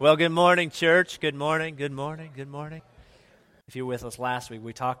Well, good morning, church. Good morning, good morning, good morning. If you were with us last week,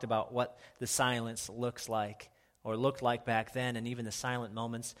 we talked about what the silence looks like, or looked like back then, and even the silent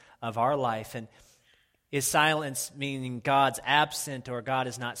moments of our life. And is silence meaning God's absent, or God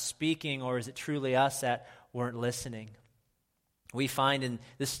is not speaking, or is it truly us that weren't listening? We find in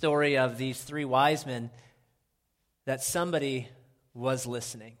the story of these three wise men that somebody was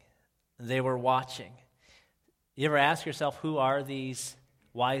listening. They were watching. You ever ask yourself, who are these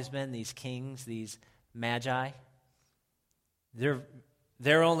wise men, these kings, these magi? They're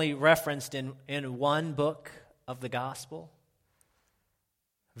only referenced in one book of the gospel.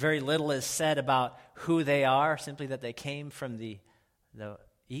 Very little is said about who they are, simply that they came from the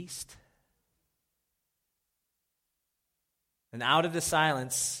east. And out of the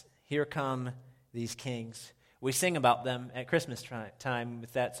silence, here come these kings. We sing about them at Christmas time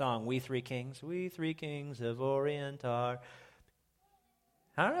with that song, We Three Kings. We three kings of Orient are.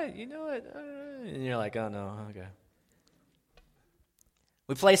 All right, you know it. And you're like, oh no, okay.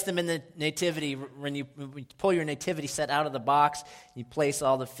 We place them in the nativity. When you pull your nativity set out of the box, you place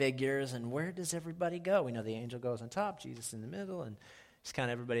all the figures, and where does everybody go? We know the angel goes on top, Jesus in the middle, and just kind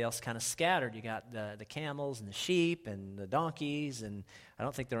of everybody else kind of scattered. You got the camels and the sheep and the donkeys, and I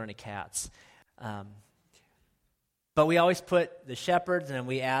don't think there are any cats. But we always put the shepherds, and then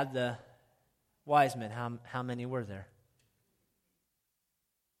we add the wise men. How many were there?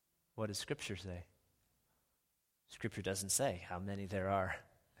 What does Scripture say? Scripture doesn't say how many there are.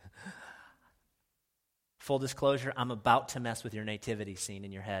 Full disclosure, I'm about to mess with your nativity scene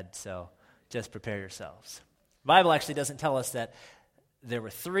in your head, so just prepare yourselves. The Bible actually doesn't tell us that there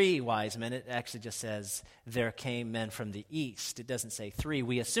were three wise men. It actually just says there came men from the east. It doesn't say three.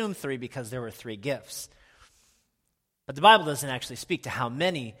 We assume three because there were three gifts. But the Bible doesn't actually speak to how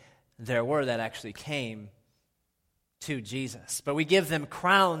many there were that actually came to Jesus. But we give them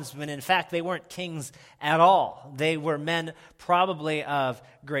crowns when in fact they weren't kings at all. They were men probably of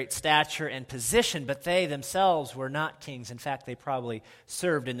great stature and position, but they themselves were not kings. In fact, they probably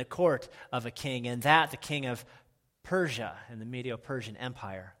served in the court of a king, and that the king of Persia in the Medo-Persian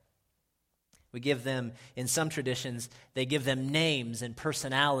Empire. We give them, in some traditions, they give them names and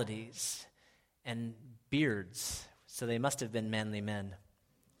personalities and beards, so they must have been manly men.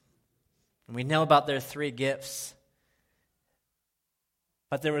 And we know about their three gifts.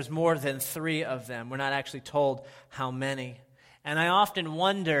 But there was more than three of them. We're not actually told how many. And I often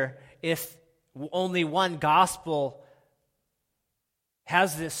wonder if only one gospel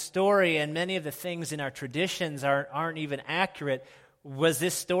has this story and many of the things in our traditions aren't even accurate. Was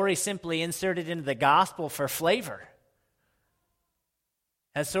this story simply inserted into the gospel for flavor?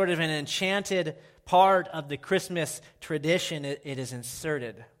 As sort of an enchanted part of the Christmas tradition, it is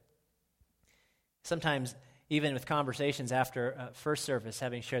inserted. Sometimes, even with conversations after first service,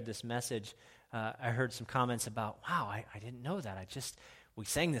 having shared this message, I heard some comments about, wow, I didn't know that. We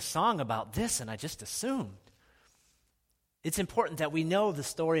sang this song about this, and I just assumed. It's important that we know the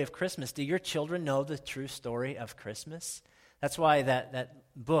story of Christmas. Do your children know the true story of Christmas? That's why that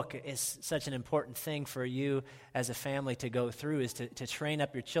book is such an important thing for you as a family to go through, is to train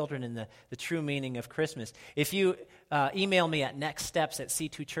up your children in the true meaning of Christmas. If you email me at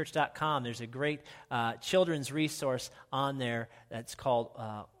nextsteps@c2church.com, there's a great children's resource on there that's called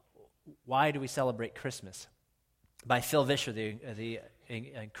Why Do We Celebrate Christmas? By Phil Vischer, the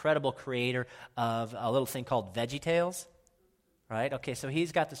incredible creator of a little thing called VeggieTales. Right? Okay, so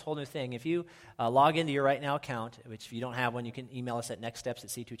he's got this whole new thing. If you log into your Right Now account, which if you don't have one, you can email us at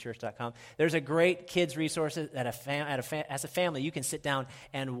nextsteps@c2church.com. There's a great kids resource that as a family you can sit down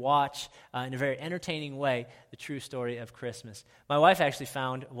and watch in a very entertaining way the true story of Christmas. My wife actually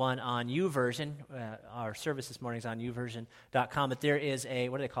found one on YouVersion. Our service this morning is on YouVersion.com, but there is a,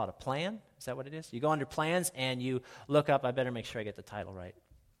 what do they call it, a plan? Is that what it is? You go under plans and you look up, I better make sure I get the title right.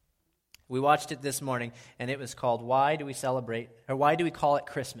 We watched it this morning, and it was called Why Do We Call It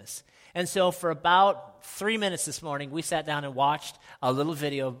Christmas? And so for about 3 minutes this morning, we sat down and watched a little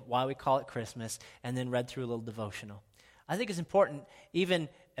video of why we call it Christmas, and then read through a little devotional. I think it's important, even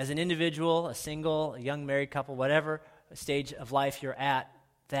as an individual, a single, a young married couple, whatever stage of life you're at,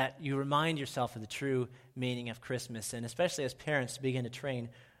 that you remind yourself of the true meaning of Christmas, and especially as parents, to begin to train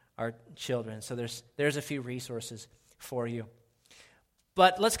our children. So there's a few resources for you.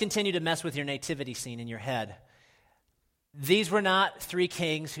 But let's continue to mess with your nativity scene in your head. These were not three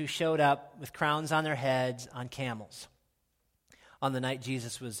kings who showed up with crowns on their heads on camels on the night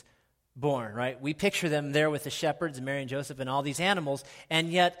Jesus was born, right? We picture them there with the shepherds and Mary and Joseph and all these animals,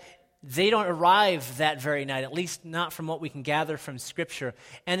 and yet they don't arrive that very night, at least not from what we can gather from Scripture.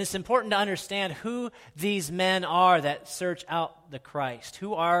 And it's important to understand who these men are that search out the Christ.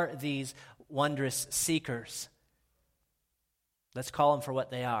 Who are these wondrous seekers? Let's call them for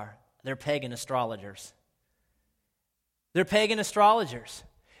what they are. They're pagan astrologers. They're pagan astrologers.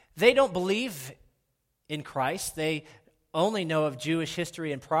 They don't believe in Christ. They only know of Jewish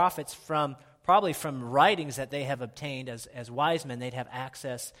history and prophets probably from writings that they have obtained as wise men. They'd have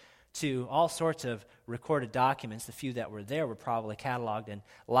access to all sorts of recorded documents. The few that were there were probably cataloged and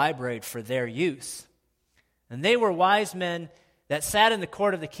libraried for their use. And they were wise men that sat in the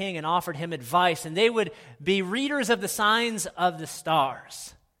court of the king and offered him advice, and they would be readers of the signs of the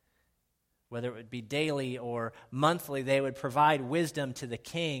stars. Whether it would be daily or monthly, they would provide wisdom to the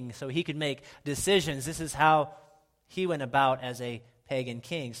king so he could make decisions. This is how he went about as a pagan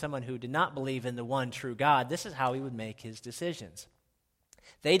king, someone who did not believe in the one true God. This is how he would make his decisions.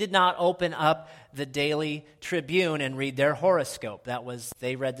 They did not open up the Daily Tribune and read their horoscope.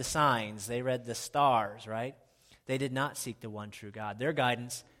 They read the signs, they read the stars, right? They did not seek the one true God. Their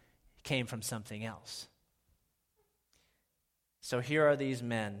guidance came from something else. So here are these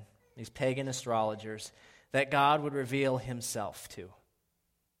men, these pagan astrologers, that God would reveal himself to.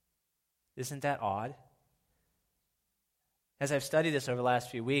 Isn't that odd? As I've studied this over the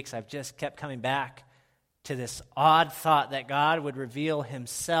last few weeks, I've just kept coming back to this odd thought that God would reveal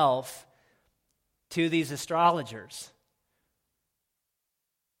himself to these astrologers.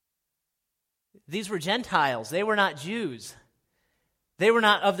 These were Gentiles. They were not Jews. They were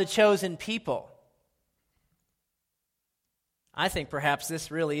not of the chosen people. I think perhaps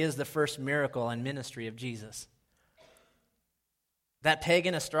this really is the first miracle and ministry of Jesus. That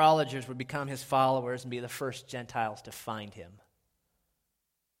pagan astrologers would become his followers and be the first Gentiles to find him.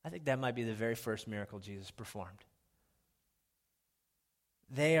 I think that might be the very first miracle Jesus performed.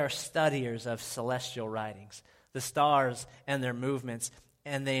 They are studiers of celestial writings, the stars and their movements,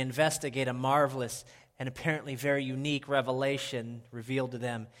 and they investigate a marvelous and apparently very unique revelation revealed to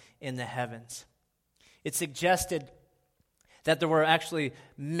them in the heavens. It suggested that there were actually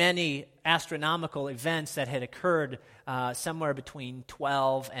many astronomical events that had occurred somewhere between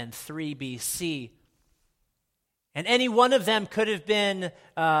 12 and 3 BC. And any one of them could have been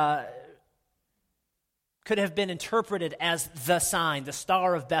interpreted as the sign, the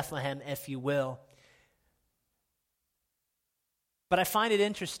Star of Bethlehem, if you will. But I find it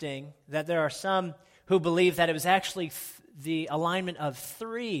interesting that there are some who believe that it was actually the alignment of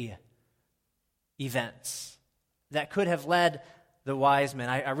 3 events that could have led the wise men.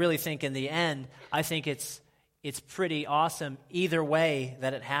 I really think in the end, I think it's pretty awesome either way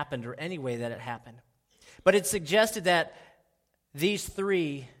that it happened or any way that it happened. But it suggested that these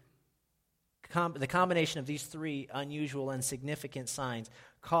 3, the combination of these 3 unusual and significant signs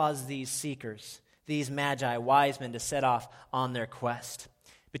caused these seekers, these magi, wise men, to set off on their quest.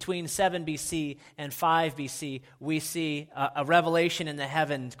 Between 7 BC and 5 BC, we see a revelation in the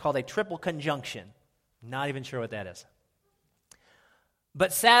heavens called a triple conjunction. Not even sure what that is.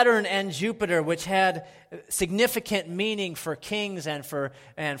 But Saturn and Jupiter, which had significant meaning for kings and for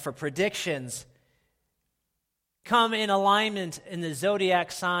predictions, come in alignment in the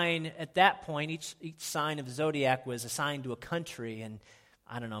zodiac sign. At that point, each sign of the zodiac was assigned to a country, and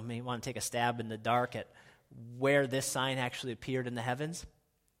I don't know, maybe you want to take a stab in the dark at where this sign actually appeared in the heavens?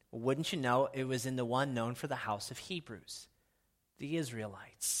 Well, wouldn't you know, it was in the one known for the house of Hebrews, the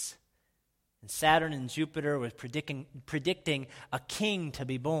Israelites. And Saturn and Jupiter was predicting a king to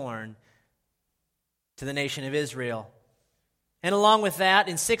be born to the nation of Israel. And along with that,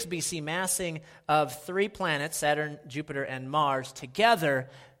 in 6 BC, massing of 3 planets, Saturn, Jupiter, and Mars, together,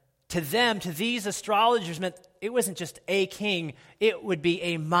 to these astrologers, meant it wasn't just a king, it would be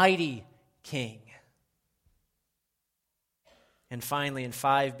a mighty king. And finally, in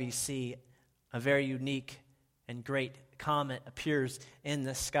 5 BC, a very unique and great comet appears in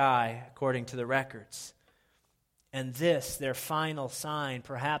the sky, according to the records. And this, their final sign,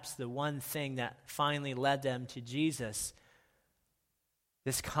 perhaps the one thing that finally led them to Jesus,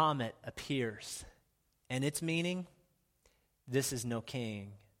 this comet appears. And its meaning, this is no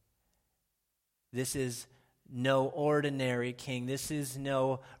king. This is no ordinary king. This is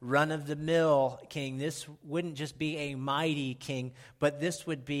no run-of-the-mill king. This wouldn't just be a mighty king, but this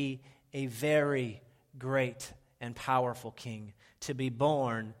would be a very great and powerful king to be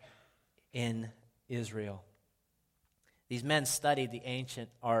born in Israel. These men studied the ancient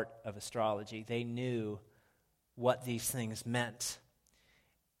art of astrology. They knew what these things meant.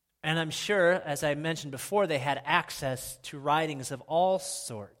 And I'm sure, as I mentioned before, they had access to writings of all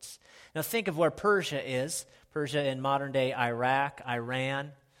sorts. Now think of where Persia is. Persia in modern-day Iraq,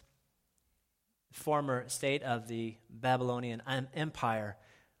 Iran. former state of the Babylonian Empire,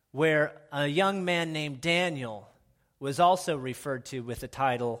 where a young man named Daniel was also referred to with the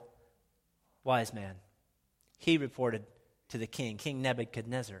title wise man. He reported to the king, King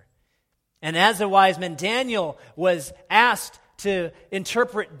Nebuchadnezzar. And as a wise man, Daniel was asked to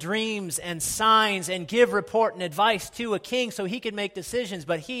interpret dreams and signs and give report and advice to a king so he could make decisions,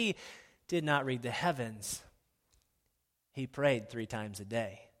 but he did not read the heavens. He prayed 3 times a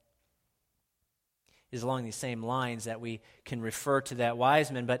day. It is along these same lines that we can refer to that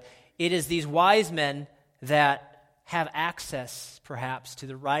wise man, but it is these wise men that have access, perhaps, to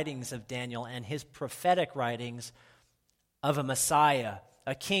the writings of Daniel and his prophetic writings of a Messiah,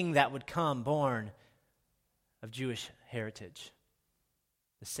 a king that would come born of Jewish heritage,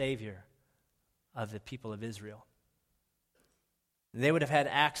 the Savior of the people of Israel. They would have had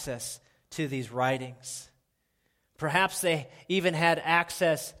access to these writings. Perhaps they even had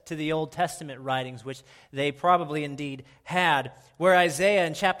access to the Old Testament writings, which they probably indeed had, where Isaiah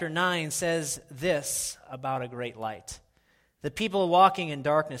in chapter 9 says this about a great light. The people walking in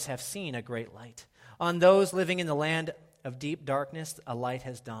darkness have seen a great light. On those living in the land of deep darkness, a light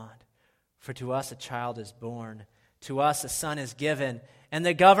has dawned. For to us a child is born, to us a son is given, and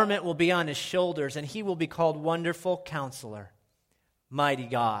the government will be on his shoulders, and he will be called Wonderful Counselor, Mighty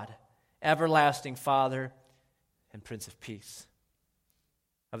God, Everlasting Father, and Prince of Peace.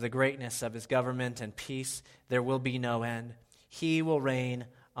 Of the greatness of his government and peace there will be no end. He will reign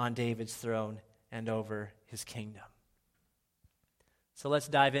on David's throne and over his kingdom. So let's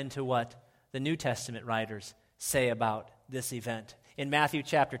dive into what the New Testament writers say about this event. In Matthew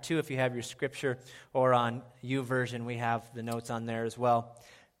chapter 2, if you have your scripture, or on YouVersion, we have the notes on there as well.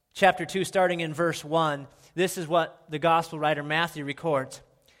 Chapter 2, starting in verse 1, this is what the gospel writer Matthew records.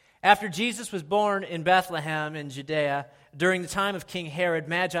 After Jesus was born in Bethlehem in Judea, during the time of King Herod,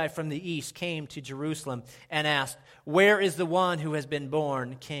 Magi from the east came to Jerusalem and asked, "Where is the one who has been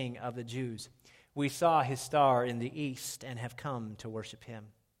born King of the Jews? We saw his star in the east and have come to worship him."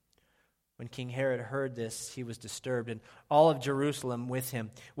 When King Herod heard this, he was disturbed, and all of Jerusalem with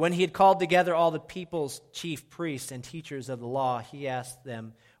him. When he had called together all the people's chief priests and teachers of the law, he asked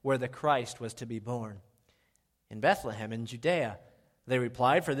them where the Christ was to be born. "In Bethlehem in Judea," they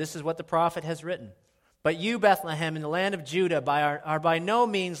replied, "for this is what the prophet has written. But you, Bethlehem, in the land of Judah, are by no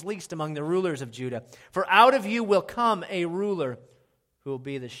means least among the rulers of Judah. For out of you will come a ruler who will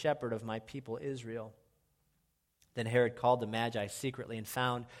be the shepherd of my people Israel." Then Herod called the Magi secretly and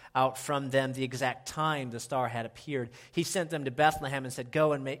found out from them the exact time the star had appeared. He sent them to Bethlehem and said,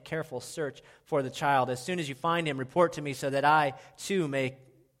 "Go and make careful search for the child. As soon as you find him, report to me so that I too may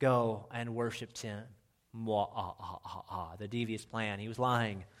go and worship him." The devious plan. He was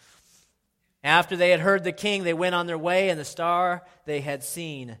lying. After they had heard the king, they went on their way, and the star they had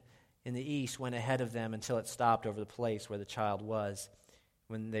seen in the east went ahead of them until it stopped over the place where the child was.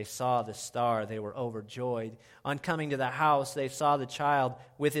 When they saw the star, they were overjoyed. On coming to the house, they saw the child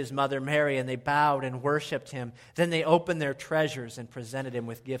with his mother Mary, and they bowed and worshipped him. Then they opened their treasures and presented him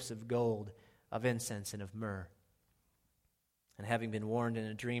with gifts of gold, of incense, and of myrrh. And having been warned in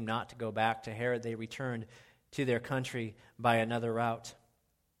a dream not to go back to Herod, they returned to their country by another route.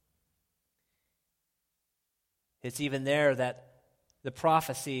 It's even there that the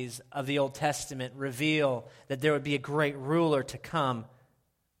prophecies of the Old Testament reveal that there would be a great ruler to come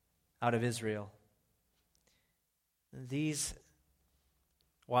out of Israel. These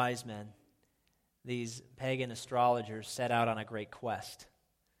wise men, these pagan astrologers, set out on a great quest.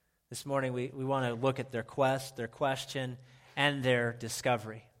 This morning we want to look at their quest, their question, and their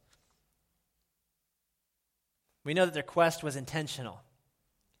discovery. We know that their quest was intentional.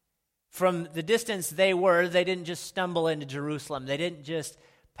 From the distance they didn't just stumble into Jerusalem. They didn't just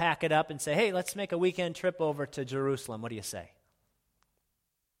pack it up and say, "Hey, let's make a weekend trip over to Jerusalem. What do you say?"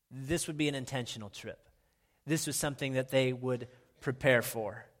 This would be an intentional trip. This was something that they would prepare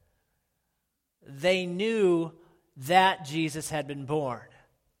for. They knew that Jesus had been born.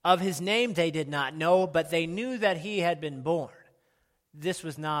 Of his name they did not know, but they knew that he had been born. This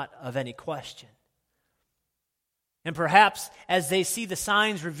was not of any question. And perhaps as they see the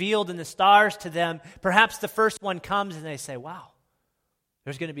signs revealed in the stars to them, perhaps the first one comes and they say, "Wow,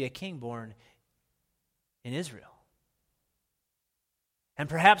 there's going to be a king born in Israel." And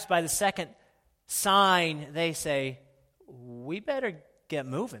perhaps by the second sign, they say, "We better get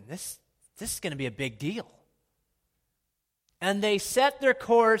moving. This is going to be a big deal." And they set their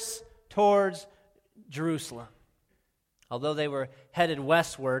course towards Jerusalem. Although they were headed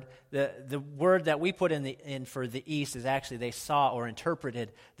westward, the word that we put in for the east is actually they saw or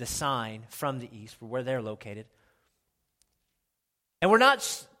interpreted the sign from the east, for where they're located. And we're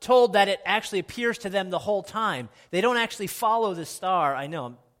not told that it actually appears to them the whole time. They don't actually follow the star. I know,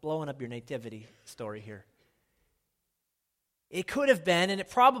 I'm blowing up your nativity story here. It could have been, and it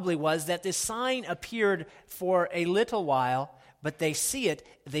probably was, that this sign appeared for a little while, but they see it,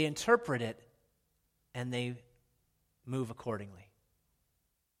 they interpret it, and they move accordingly.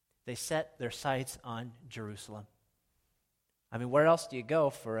 They set their sights on Jerusalem. I mean, where else do you go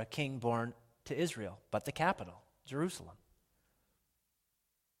for a king born to Israel but the capital, Jerusalem?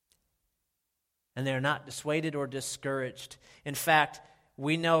 And they are not dissuaded or discouraged. In fact,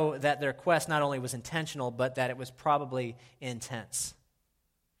 we know that their quest not only was intentional, but that it was probably intense.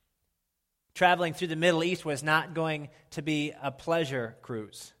 Traveling through the Middle East was not going to be a pleasure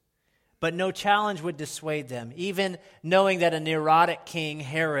cruise. But no challenge would dissuade them, even knowing that a neurotic king,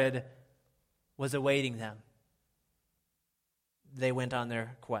 Herod, was awaiting them. They went on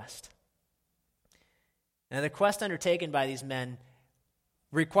their quest. Now, the quest undertaken by these men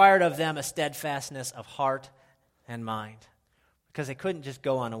required of them a steadfastness of heart and mind, because they couldn't just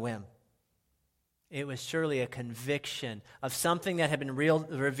go on a whim. It was surely a conviction of something that had been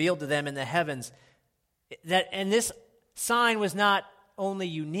revealed to them in the heavens. And this sign was not only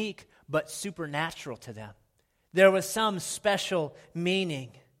unique, but supernatural to them. There was some special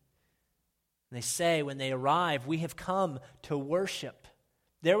meaning. And they say when they arrive, we have come to worship.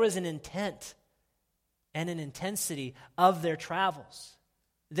 There was an intent and an intensity of their travels.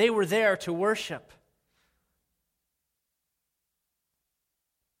 They were there to worship.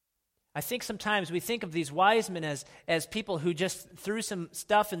 I think sometimes we think of these wise men as people who just threw some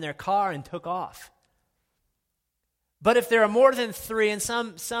stuff in their car and took off. But if there are more than 3, and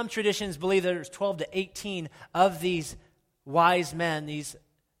some traditions believe there's 12 to 18 of these wise men, these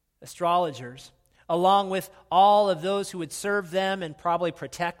astrologers, along with all of those who would serve them and probably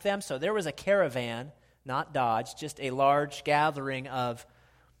protect them. So there was a caravan, not Dodge, just a large gathering of,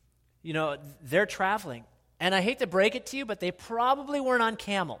 they're traveling. And I hate to break it to you, but they probably weren't on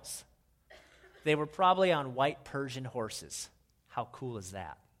camels. They were probably on white Persian horses. How cool is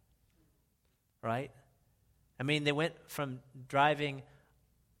that? Right? I mean, they went from driving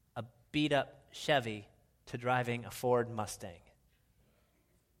a beat-up Chevy to driving a Ford Mustang.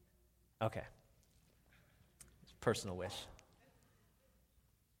 Okay. It's a personal wish.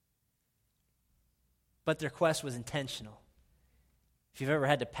 But their quest was intentional. If you've ever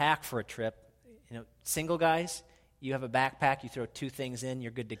had to pack for a trip, single guys, you have a backpack, you throw 2 things in,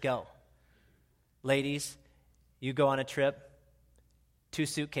 you're good to go. Ladies, you go on a trip, 2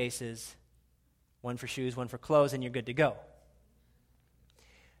 suitcases, 1 for shoes, 1 for clothes, and you're good to go.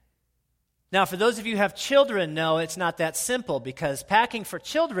 Now, for those of you who have children, no, it's not that simple, because packing for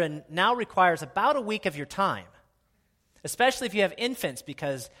children now requires about a week of your time, especially if you have infants,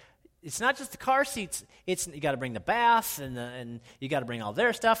 because it's not just the car seats. You got to bring the bath, and you got to bring all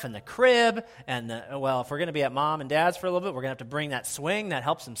their stuff, and the crib, and if we're going to be at mom and dad's for a little bit, we're going to have to bring that swing that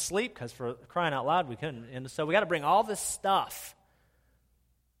helps them sleep, because for crying out loud, we couldn't. And so we got to bring all this stuff.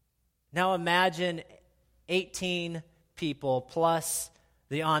 Now imagine 18 people plus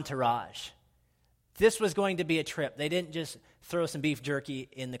the entourage. This was going to be a trip. They didn't just throw some beef jerky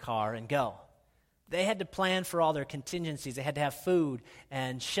in the car and go. They had to plan for all their contingencies. They had to have food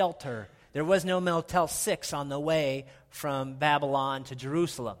and shelter. There was no Motel 6 on the way from Babylon to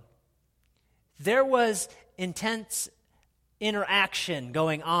Jerusalem. There was intense interaction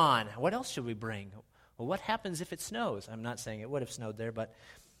going on. What else should we bring? Well, what happens if it snows? I'm not saying it would have snowed there, but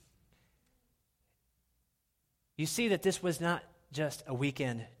you see that this was not just a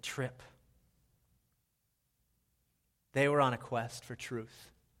weekend trip. They were on a quest for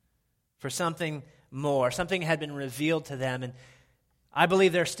truth, for something more. Something had been revealed to them, and I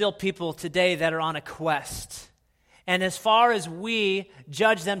believe there are still people today that are on a quest. And as far as we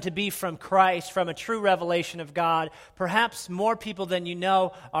judge them to be from Christ, from a true revelation of God, perhaps more people than you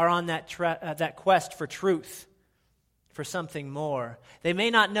know are on that quest for truth, for something more. They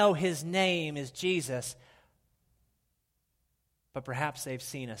may not know his name is Jesus, but perhaps they've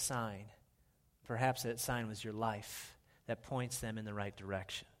seen a sign. Perhaps that sign was your life that points them in the right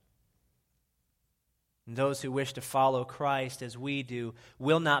direction. And those who wish to follow Christ as we do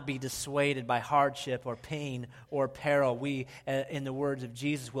will not be dissuaded by hardship or pain or peril. We, in the words of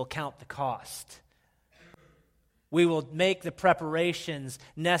Jesus, will count the cost. We will make the preparations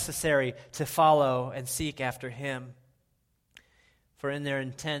necessary to follow and seek after him. For in their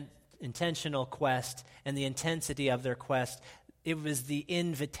intentional quest and the intensity of their quest, it was the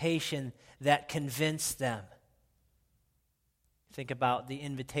invitation that convinced them. Think about the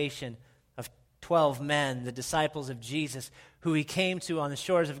invitation of 12 men, the disciples of Jesus, who he came to on the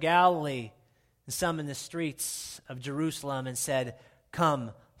shores of Galilee and some in the streets of Jerusalem and said,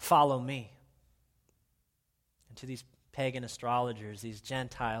 come, follow me. And to these pagan astrologers, these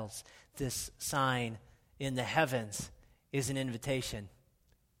Gentiles, this sign in the heavens is an invitation.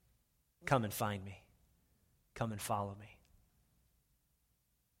 Come and find me. Come and follow me.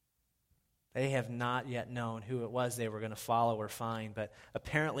 They have not yet known who it was they were going to follow or find, but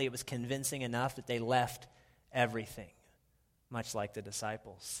apparently it was convincing enough that they left everything, much like the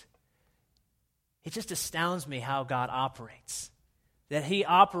disciples. It just astounds me how God operates, that he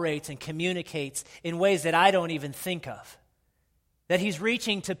operates and communicates in ways that I don't even think of, that he's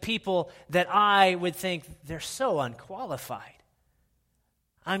reaching to people that I would think they're so unqualified.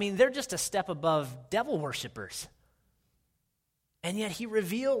 I mean, they're just a step above devil worshipers. And yet he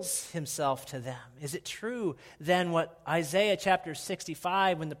reveals himself to them. Is it true then what Isaiah chapter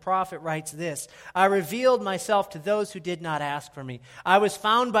 65, when the prophet writes this, I revealed myself to those who did not ask for me. I was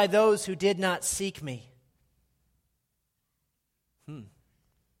found by those who did not seek me.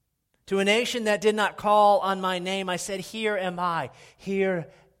 To a nation that did not call on my name, I said, here am I, here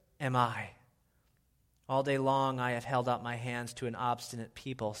am I. All day long I have held out my hands to an obstinate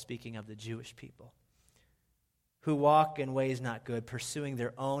people, speaking of the Jewish people, who walk in ways not good, pursuing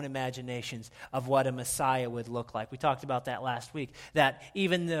their own imaginations of what a Messiah would look like. We talked about that last week, that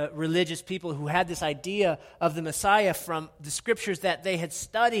even the religious people who had this idea of the Messiah from the scriptures that they had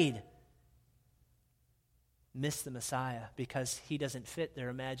studied missed the Messiah because he doesn't fit their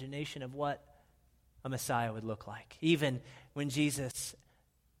imagination of what a Messiah would look like. Even when Jesus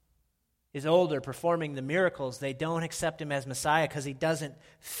is older, performing the miracles, they don't accept him as Messiah because he doesn't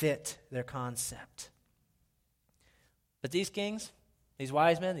fit their concept. But these kings, these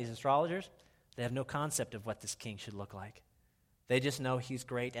wise men, these astrologers, they have no concept of what this king should look like. They just know he's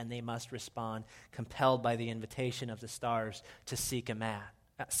great and they must respond, compelled by the invitation of the stars to seek him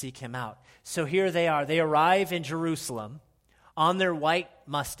out. So here they are. They arrive in Jerusalem on their white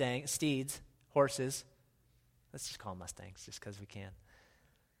steeds, horses. Let's just call them Mustangs just because we can.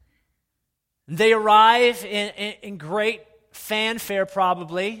 They arrive in great fanfare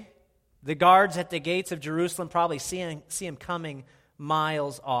probably. The guards at the gates of Jerusalem probably see him coming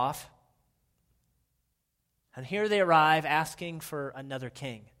miles off. And here they arrive asking for another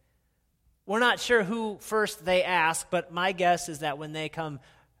king. We're not sure who first they ask, but my guess is that when they come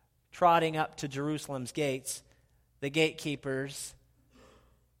trotting up to Jerusalem's gates, the gatekeepers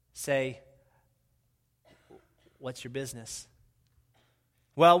say, "What's your business?"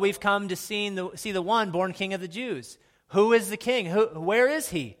 "Well, we've come to see the one born King of the Jews." "Who is the king? Where is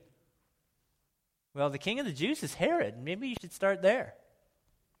he?" "Well, the king of the Jews is Herod. Maybe you should start there."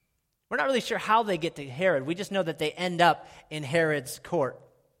 We're not really sure how they get to Herod. We just know that they end up in Herod's court.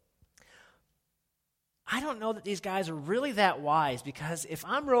 I don't know that these guys are really that wise, because if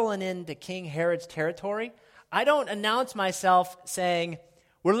I'm rolling into King Herod's territory, I don't announce myself saying,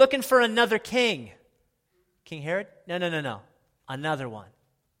 "We're looking for another king." King Herod? No. Another one.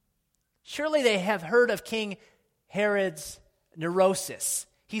 Surely they have heard of King Herod's neurosis.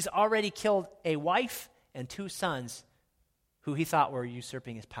 He's already killed a wife and 2 sons who he thought were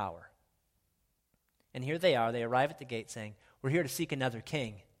usurping his power. And here they are. They arrive at the gate saying, "We're here to seek another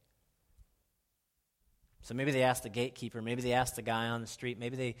king." So maybe they ask the gatekeeper. Maybe they ask the guy on the street.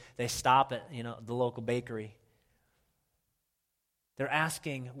 Maybe they stop at the local bakery. They're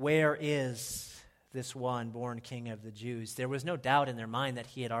asking, where is this one born King of the Jews? There was no doubt in their mind that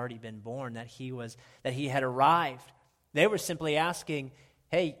he had already been born, that he had arrived. They were simply asking,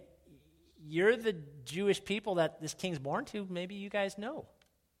 "Hey, you're the Jewish people that this king's born to. Maybe you guys know."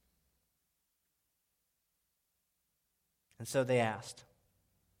 And so they asked.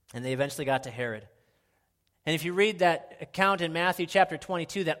 And they eventually got to Herod. And if you read that account in Matthew chapter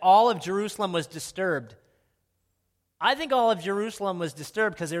 22, that all of Jerusalem was disturbed. I think all of Jerusalem was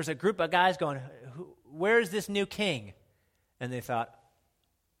disturbed because there's a group of guys going, "Where's this new king?" And they thought,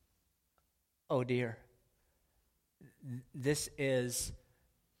 "Oh dear, this is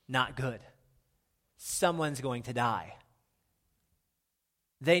not good. Someone's going to die."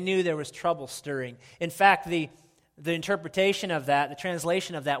 They knew there was trouble stirring. In fact, the interpretation of that, the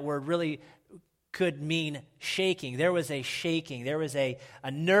translation of that word really could mean shaking. There was a shaking. There was a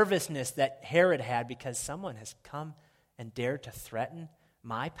nervousness that Herod had because someone has come and dared to threaten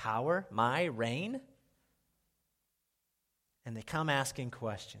my power, my reign. And they come asking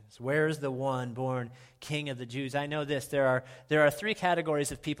questions. Where is the one born King of the Jews? I know this. There are 3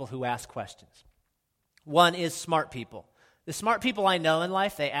 categories of people who ask questions. One is smart people. The smart people I know in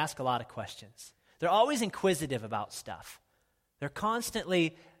life, they ask a lot of questions. They're always inquisitive about stuff. They're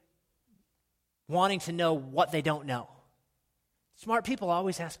constantly wanting to know what they don't know. Smart people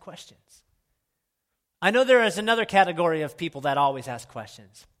always ask questions. I know there is another category of people that always ask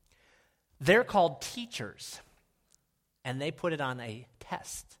questions. They're called teachers, and they put it on a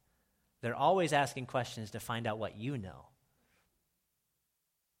test. They're always asking questions to find out what you know.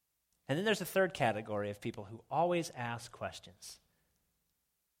 And then there's a third category of people who always ask questions.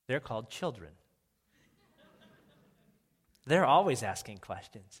 They're called children. They're always asking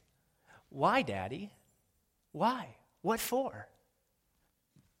questions. Why, Daddy? Why? What for?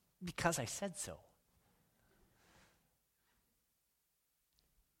 Because I said so.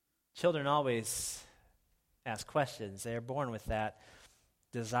 Children always ask questions. They are born with that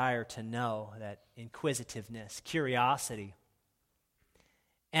desire to know, that inquisitiveness, curiosity.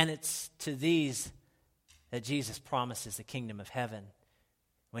 And it's to these that Jesus promises the kingdom of heaven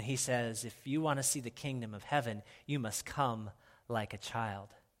when he says, if you want to see the kingdom of heaven, you must come like a child.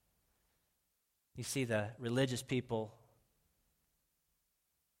 You see, the religious people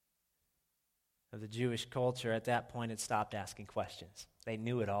of the Jewish culture at that point had stopped asking questions. They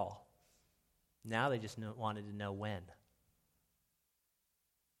knew it all. Now they just wanted to know when.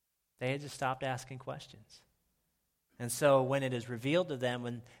 They had just stopped asking questions. And so when it is revealed to them,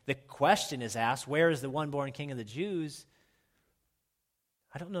 when the question is asked, where is the one-born King of the Jews?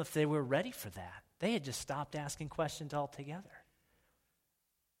 I don't know if they were ready for that. They had just stopped asking questions altogether.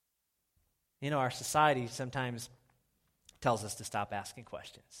 You know, our society sometimes tells us to stop asking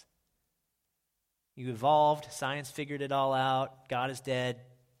questions. You evolved, science figured it all out, God is dead,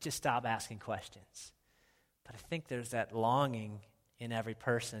 just stop asking questions. But I think there's that longing in every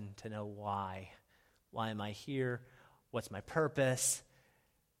person to know why. Why am I here? What's my purpose?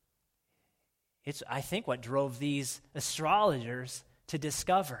 It's, I think, what drove these astrologers to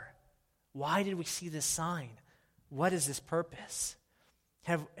discover. Why did we see this sign? What is this purpose?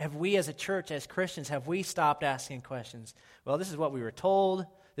 Have we as a church, as Christians, have we stopped asking questions? Well, this is what we were told.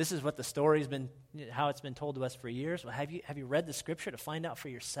 This is what the story's been, how it's been told to us for years. Well, have you read the scripture to find out for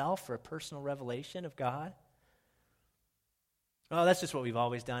yourself, for a personal revelation of God? Well, that's just what we've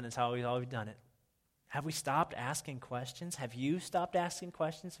always done. It's how we've always done it. Have we stopped asking questions? Have you stopped asking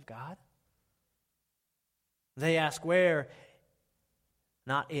questions of God? They ask where,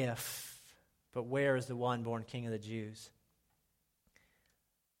 not if, but where is the one born King of the Jews?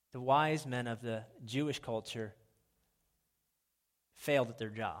 The wise men of the Jewish culture failed at their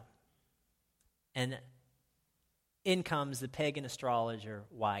job. And in comes the pagan astrologer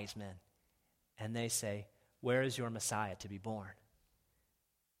wise men. And they say, where is your Messiah to be born?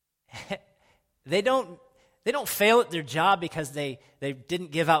 They don't fail at their job because they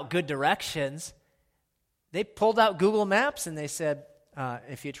didn't give out good directions. They pulled out Google Maps and they said,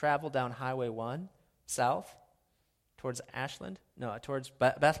 if you travel down Highway 1 south towards towards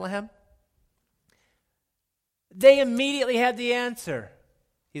Bethlehem, they immediately had the answer.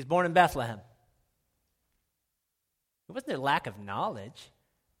 He's born in Bethlehem. It wasn't their lack of knowledge.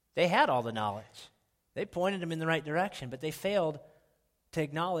 They had all the knowledge. They pointed him in the right direction, but they failed to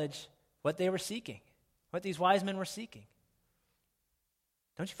acknowledge what they were seeking, what these wise men were seeking.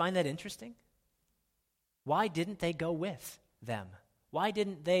 Don't you find that interesting? Why didn't they go with them? Why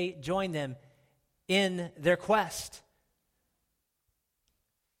didn't they join them in their quest?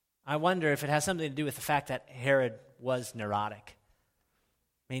 I wonder if it has something to do with the fact that Herod was neurotic.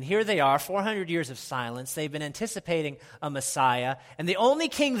 I mean, here they are, 400 years of silence. They've been anticipating a Messiah, and the only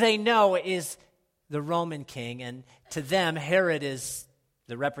king they know is the Roman king, and to them, Herod is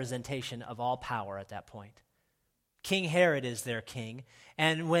the representation of all power at that point. King Herod is their king,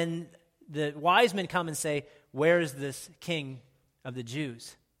 and when the wise men come and say, where is this king of the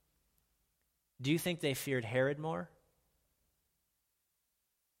Jews? Do you think they feared Herod more?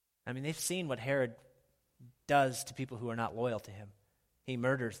 I mean, they've seen what Herod does to people who are not loyal to him. He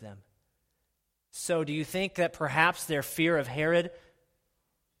murders them. So do you think that perhaps their fear of Herod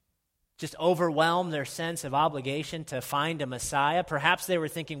just overwhelmed their sense of obligation to find a Messiah? Perhaps they were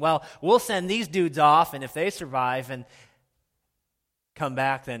thinking, well, we'll send these dudes off, and if they survive and come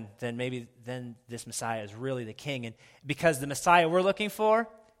back, then maybe this Messiah is really the king. And because the Messiah we're looking for,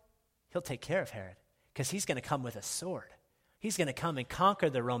 he'll take care of Herod, because he's going to come with a sword. He's going to come and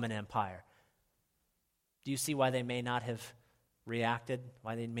conquer the Roman Empire. Do you see why they may not have reacted,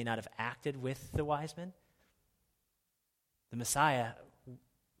 why they may not have acted with the wise men? The Messiah,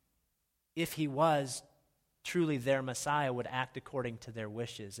 if he was truly their Messiah, would act according to their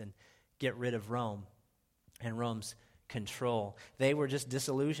wishes and get rid of Rome and Rome's control. They were just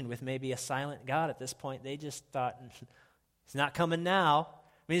disillusioned with maybe a silent God at this point. They just thought, he's not coming now.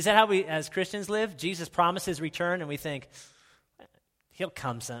 I mean, is that how we as Christians live? Jesus promises return and we think, he'll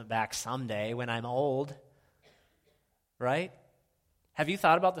come back someday when I'm old, right? Have you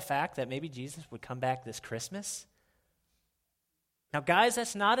thought about the fact that maybe Jesus would come back this Christmas? Now, guys,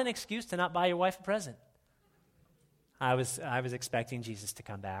 that's not an excuse to not buy your wife a present. I was expecting Jesus to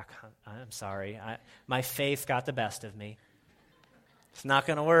come back. I'm sorry. My faith got the best of me. It's not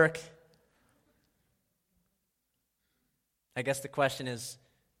going to work. I guess the question is,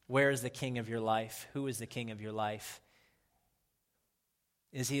 where is the king of your life? Who is the king of your life?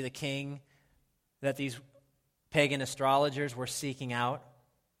 Is he the king that these pagan astrologers were seeking out?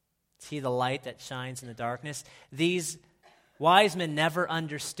 Is he the light that shines in the darkness? These wise men never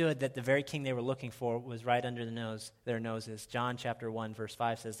understood that the very king they were looking for was right under their noses. John chapter 1, verse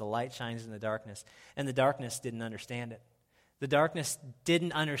 5 says, the light shines in the darkness, and the darkness didn't understand it. The darkness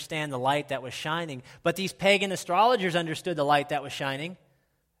didn't understand the light that was shining, but these pagan astrologers understood the light that was shining.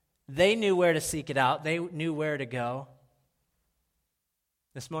 They knew where to seek it out. They knew where to go.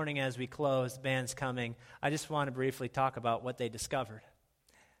 This morning as we close, the band's coming, I just want to briefly talk about what they discovered.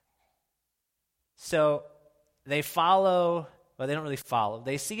 So they follow, well, they don't really follow.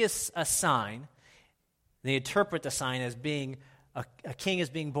 They see a sign. They interpret the sign as being, a king is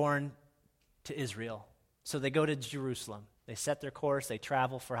being born to Israel. So they go to Jerusalem. They set their course. They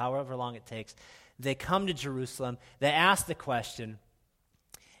travel for however long it takes. They come to Jerusalem. They ask the question,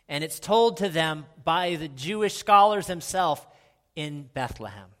 and it's told to them by the Jewish scholars themselves, in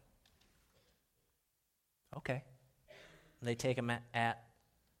Bethlehem. Okay. They take them at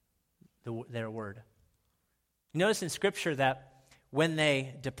their word. You notice in Scripture that when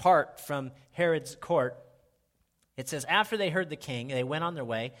they depart from Herod's court, it says, after they heard the king, they went on their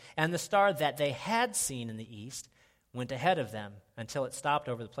way, and the star that they had seen in the east went ahead of them until it stopped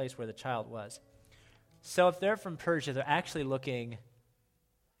over the place where the child was. So if they're from Persia, they're actually looking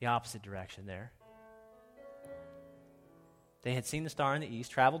the opposite direction there. They had seen the star in the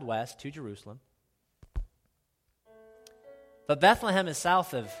east, traveled west to Jerusalem. But Bethlehem is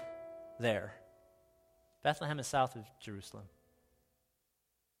south of there. Bethlehem is south of Jerusalem.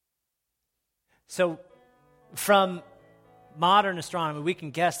 So from modern astronomy, we can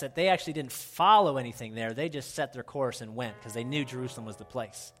guess that they actually didn't follow anything there. They just set their course and went because they knew Jerusalem was the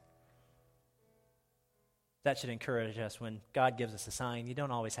place. That should encourage us when God gives us a sign. You don't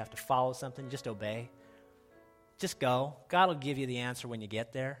always have to follow something, just obey. Just go. God will give you the answer when you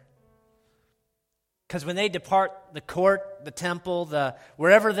get there. Because when they depart the court, the temple,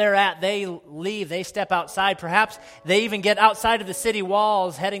 wherever they're at, they leave, they step outside. Perhaps they even get outside of the city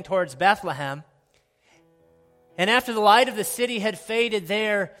walls heading towards Bethlehem. And after the light of the city had faded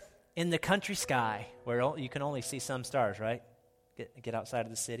there in the country sky, where you can only see some stars, right? Get outside of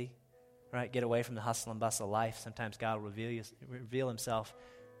the city, right? Get away from the hustle and bustle of life. Sometimes God will reveal himself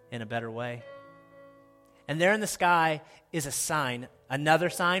in a better way. And there in the sky is a sign, another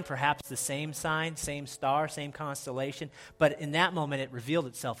sign, perhaps the same sign, same star, same constellation, but in that moment it revealed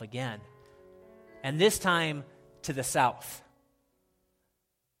itself again. And this time to the south.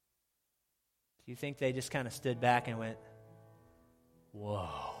 Do you think they just kind of stood back and went, whoa,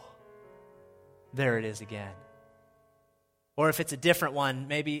 there it is again? Or if it's a different one,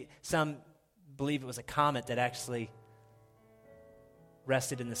 maybe some believe it was a comet that actually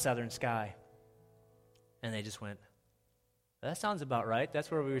rested in the southern sky. And they just went, that sounds about right.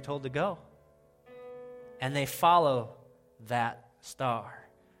 That's where we were told to go. And they follow that star.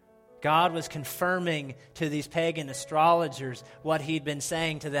 God was confirming to these pagan astrologers what he'd been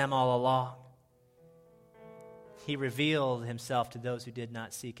saying to them all along. He revealed himself to those who did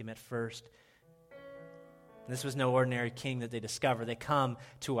not seek him at first. This was no ordinary king that they discover. They come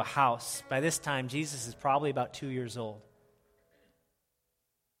to a house. By this time, Jesus is probably about 2 years old.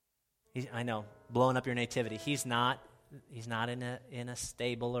 I know, blowing up your nativity. He's not in a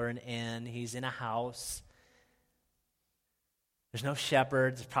stable or an inn. He's in a house. There's no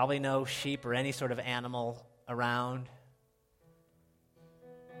shepherds. There's probably no sheep or any sort of animal around.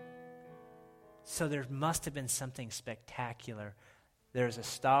 So there must have been something spectacular. There's a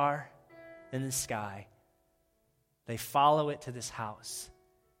star in the sky. They follow it to this house.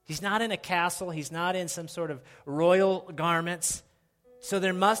 He's not in a castle. He's not in some sort of royal garments. So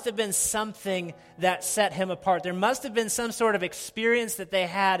there must have been something that set him apart. There must have been some sort of experience that they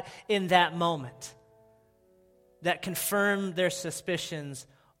had in that moment that confirmed their suspicions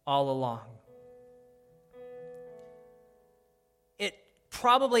all along. It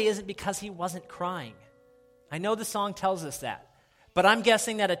probably isn't because he wasn't crying. I know the song tells us that. But I'm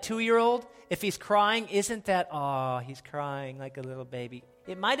guessing that a 2-year-old, if he's crying, isn't that, oh, he's crying like a little baby.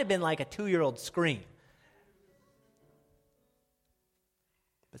 It might have been like a 2-year-old scream.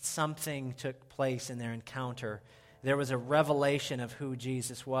 But something took place in their encounter. There was a revelation of who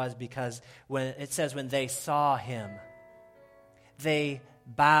Jesus was, because when it says when they saw him, they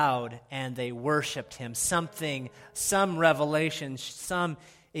bowed and they worshiped him. Some revelation, some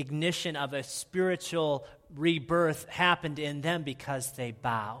ignition of a spiritual rebirth happened in them because they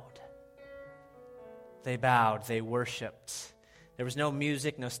bowed. They bowed, they worshiped. There was no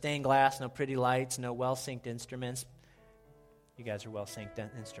music, no stained glass, no pretty lights, no well-synced instruments. You guys are well-synced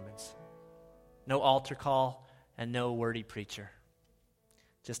instruments. No altar call and no wordy preacher.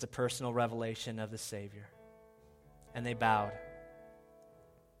 Just a personal revelation of the Savior. And they bowed.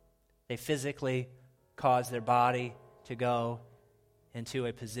 They physically caused their body to go into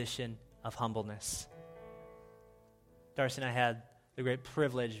a position of humbleness. Darcy and I had the great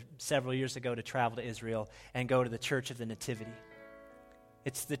privilege several years ago to travel to Israel and go to the Church of the Nativity.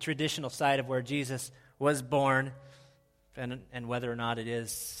 It's the traditional site of where Jesus was born, and whether or not it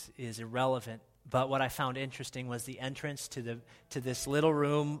is irrelevant. But what I found interesting was the entrance to this little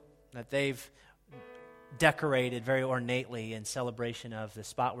room that they've decorated very ornately in celebration of the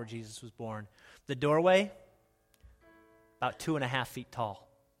spot where Jesus was born. The doorway, about 2.5 feet tall.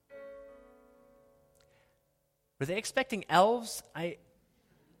 Were they expecting elves? I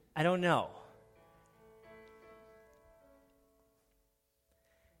don't know.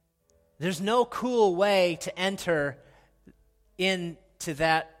 There's no cool way to enter into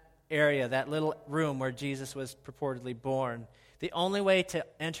that area, that little room where Jesus was purportedly born. The only way to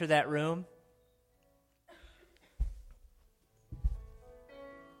enter that room,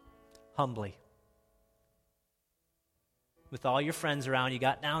 humbly. With all your friends around, you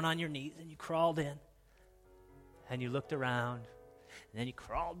got down on your knees and you crawled in. And you looked around, and then you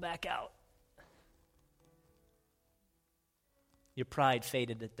crawled back out. Your pride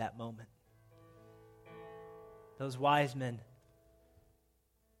faded at that moment. Those wise men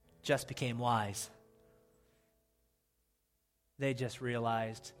just became wise. They just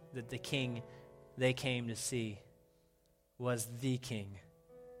realized that the king they came to see was the king.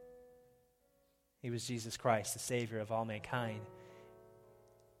 He was Jesus Christ, the Savior of all mankind.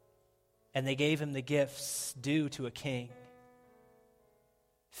 And they gave him the gifts due to a king.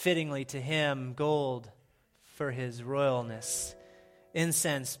 Fittingly to him, gold for his royalness,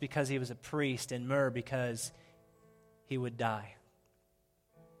 incense because he was a priest, and myrrh because he would die.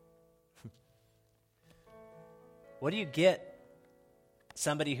 What do you get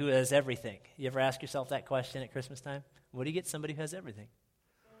somebody who has everything? You ever ask yourself that question at Christmas time? What do you get somebody who has everything?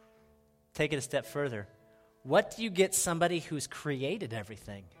 Take it a step further. What do you get somebody who's created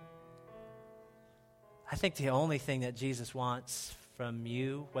everything? I think the only thing that Jesus wants from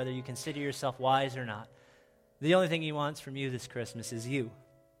you, whether you consider yourself wise or not, the only thing he wants from you this Christmas is you.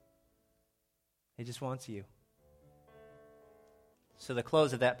 He just wants you. So the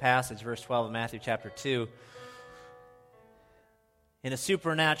close of that passage, verse 12 of Matthew chapter 2, in a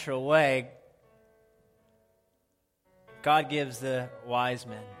supernatural way, God gives the wise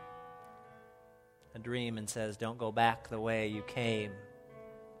men a dream and says, don't go back the way you came.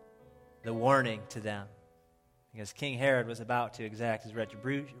 The warning to them. Because King Herod was about to exact his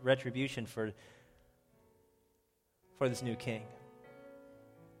retribution for this new king.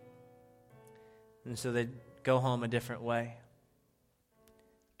 And so they go home a different way.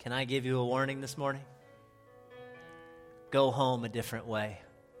 Can I give you a warning this morning? Go home a different way.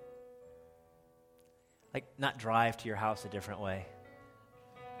 Like, not drive to your house a different way.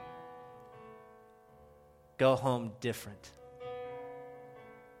 Go home different.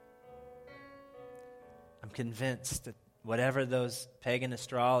 I'm convinced that whatever those pagan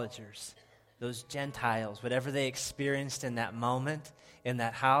astrologers, those Gentiles, whatever they experienced in that moment, in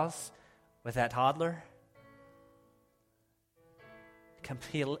that house, with that toddler,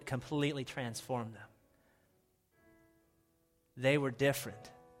 completely transformed them. They were different.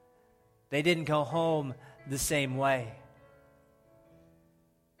 They didn't go home the same way.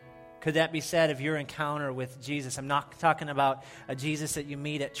 Could that be said of your encounter with Jesus? I'm not talking about a Jesus that you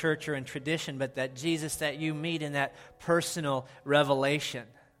meet at church or in tradition, but that Jesus that you meet in that personal revelation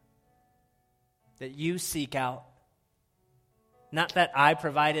that you seek out. Not that I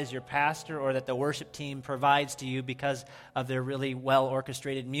provide as your pastor or that the worship team provides to you because of their really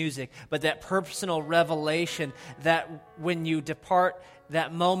well-orchestrated music, but that personal revelation that when you depart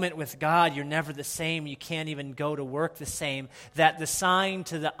that moment with God, you're never the same. You can't even go to work the same. That the sign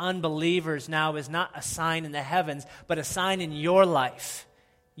to the unbelievers now is not a sign in the heavens, but a sign in your life.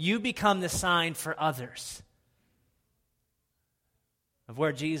 You become the sign for others of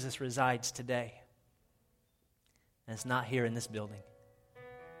where Jesus resides today. And it's not here in this building.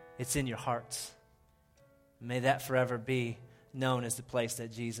 It's in your hearts. May that forever be known as the place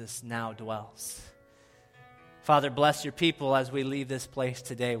that Jesus now dwells. Father, bless your people as we leave this place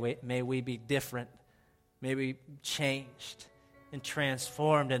today. May we be different. May we be changed. and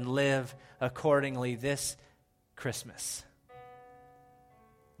transformed and live accordingly this Christmas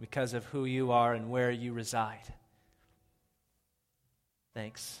because of who you are and where you reside.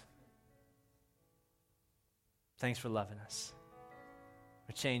 Thanks. Thanks for loving us,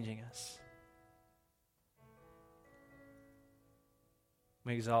 for changing us.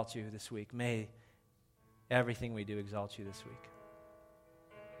 We exalt you this week. May everything we do exalt you this week.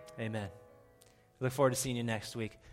 Amen. Look forward to seeing you next week.